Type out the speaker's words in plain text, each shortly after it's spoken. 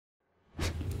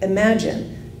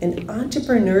Imagine an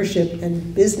entrepreneurship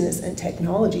and business and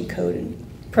technology coding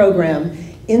program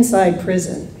inside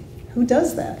prison. Who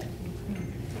does that?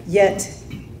 Yet,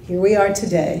 here we are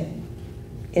today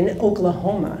in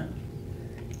Oklahoma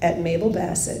at Mabel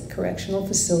Bassett Correctional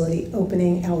Facility,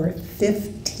 opening our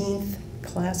 15th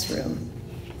classroom.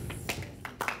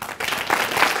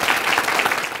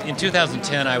 In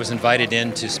 2010, I was invited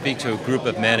in to speak to a group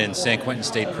of men in San Quentin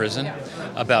State Prison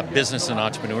about business and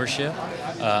entrepreneurship.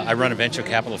 I run a venture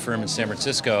capital firm in San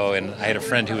Francisco, and I had a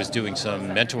friend who was doing some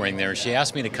mentoring there. She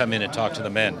asked me to come in and talk to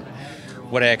the men.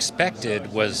 What I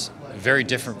expected was very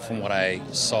different from what I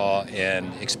saw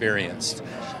and experienced.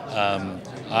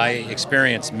 I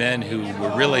experienced men who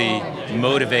were really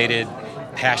motivated,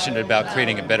 passionate about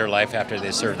creating a better life after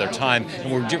they served their time,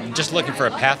 and we're just looking for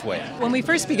a pathway. When we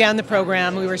first began the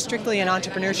program, we were strictly an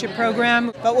entrepreneurship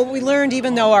program, but what we learned,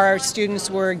 even though our students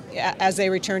were, as they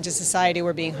returned to society,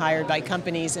 were being hired by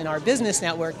companies in our business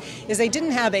network, is they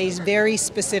didn't have a very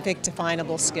specific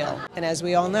definable skill. And as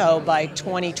we all know, by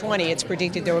 2020, it's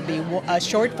predicted there will be a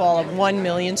shortfall of 1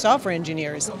 million software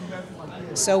engineers.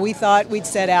 So we thought we'd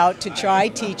set out to try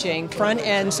teaching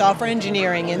front-end software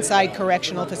engineering inside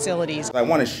correctional facilities. I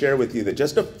want to share with you that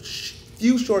just a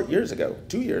few short years ago,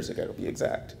 2 years ago to be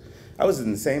exact, I was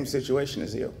in the same situation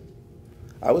as you.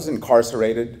 I was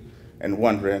incarcerated and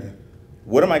wondering,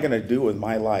 what am I going to do with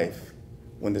my life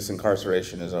when this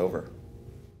incarceration is over?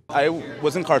 I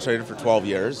was incarcerated for 12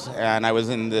 years, and I was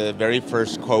in the very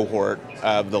first cohort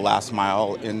of the last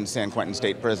mile in San Quentin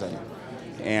State Prison.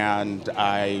 And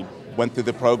I went through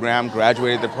the program,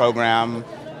 graduated the program,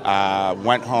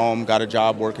 went home, got a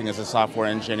job working as a software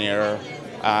engineer,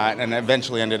 and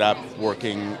eventually ended up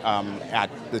working at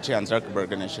the Chan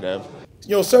Zuckerberg Initiative.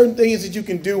 You know, certain things that you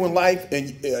can do in life,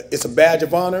 and it's a badge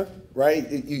of honor, right?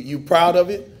 You're proud of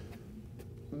it.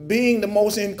 Being the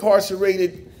most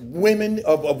incarcerated women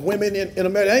of women in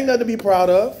America ain't nothing to be proud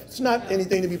of. It's not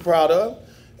anything to be proud of.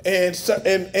 And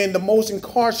the most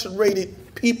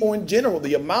incarcerated people in general,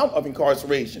 the amount of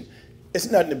incarceration, it's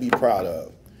nothing to be proud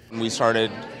of. We started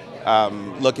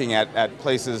looking at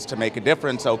places to make a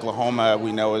difference. Oklahoma,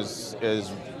 we know, is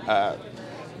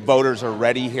voters are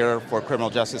ready here for criminal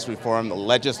justice reform. The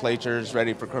legislature is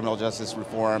ready for criminal justice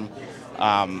reform.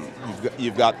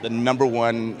 You've got the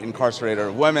 #1 incarcerator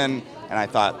of women, and I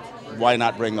thought, why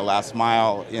not bring the last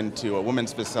mile into a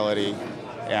women's facility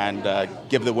and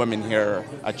give the women here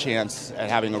a chance at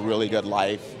having a really good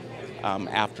life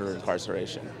after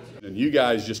incarceration. And you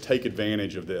guys just take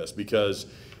advantage of this, because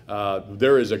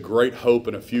there is a great hope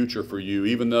and a future for you,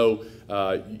 even though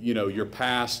you know, your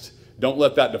past. Don't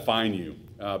let that define you,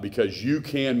 because you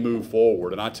can move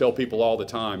forward. And I tell people all the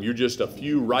time, you're just a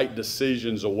few right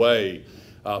decisions away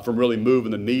from really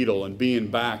moving the needle and being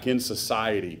back in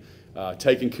society,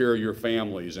 taking care of your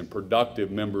families and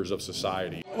productive members of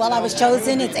society. Well, I was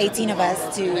chosen. It's 18 of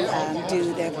us to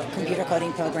do the computer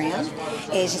coding program.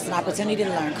 It's just an opportunity to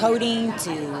learn coding,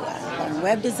 to learn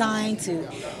web design, to,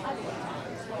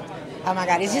 oh my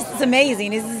God, it's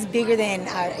amazing. This is bigger than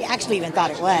I actually even thought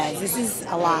it was. This is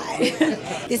a lot.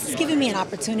 This has given me an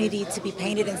opportunity to be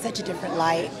painted in such a different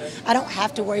light. I don't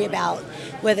have to worry about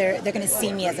whether they're going to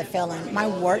see me as a felon. My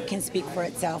work can speak for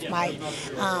itself.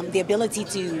 The ability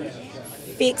to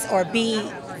fix or be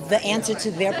the answer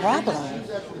to their problem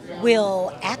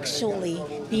will actually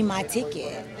be my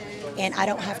ticket. And I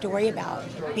don't have to worry about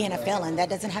being a felon. That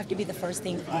doesn't have to be the first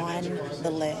thing on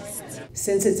the list.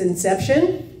 Since its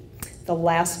inception, the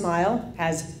last mile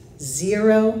has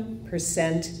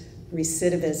 0%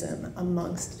 recidivism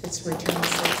amongst its return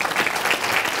citizens.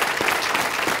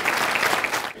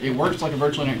 It works like a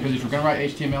virtual internet, because if you're going to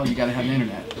write HTML, you got to have an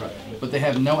internet. Right. But they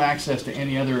have no access to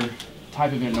any other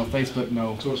type of internet, no Facebook,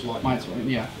 no. So it's like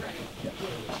yeah.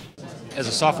 As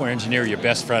a software engineer, your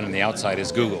best friend on the outside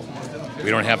is Google.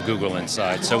 We don't have Google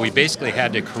inside, so we basically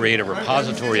had to create a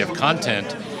repository of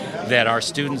content that our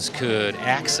students could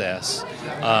access.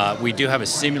 We do have a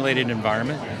simulated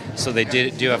environment, so they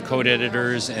do have code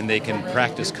editors, and they can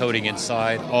practice coding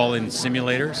inside, all in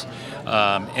simulators.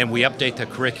 And we update the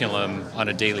curriculum on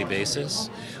a daily basis.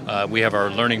 We have our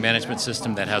learning management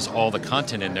system that has all the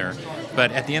content in there.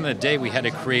 But at the end of the day, we had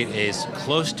to create as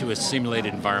close to a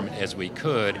simulated environment as we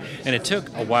could, and it took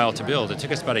a while to build. It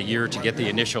took us about a year to get the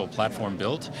initial platform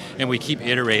built, and we keep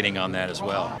iterating on that as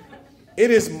well.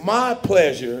 It is my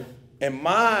pleasure and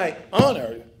my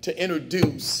honor to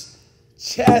introduce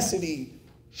Chasity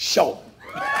Choate.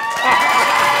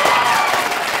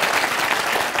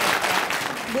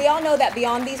 We all know that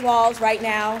beyond these walls right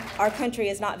now, our country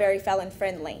is not very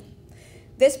felon-friendly.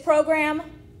 This program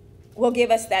will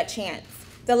give us that chance.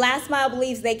 The Last Mile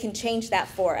believes they can change that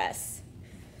for us.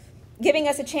 giving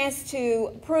us a chance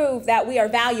to prove that we are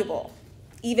valuable,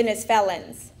 even as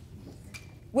felons.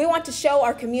 We want to show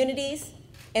our communities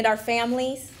and our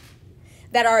families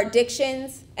that our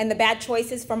addictions and the bad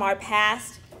choices from our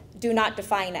past do not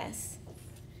define us.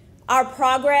 Our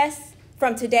progress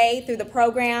from today through the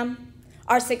program,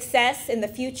 our success in the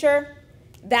future,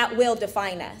 that will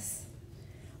define us.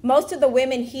 Most of the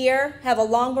women here have a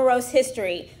long, morose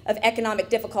history of economic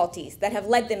difficulties that have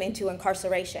led them into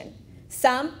incarceration.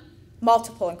 Some,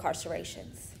 multiple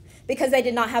incarcerations, because they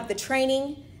did not have the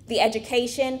training, the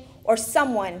education, or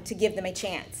someone to give them a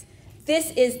chance.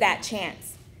 This is that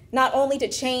chance, not only to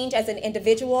change as an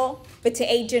individual, but to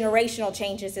aid generational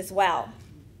changes as well.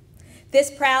 This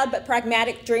proud but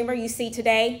pragmatic dreamer you see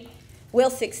today will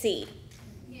succeed.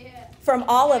 Yeah. From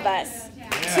all of us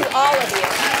to all of you.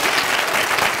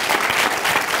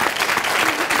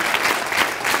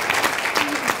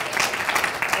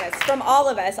 Yes, from all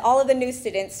of us, all of the new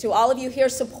students, to all of you here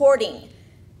supporting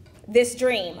this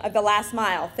dream of the last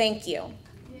mile, thank you.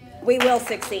 Yeah. We will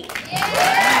succeed.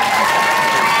 Yeah.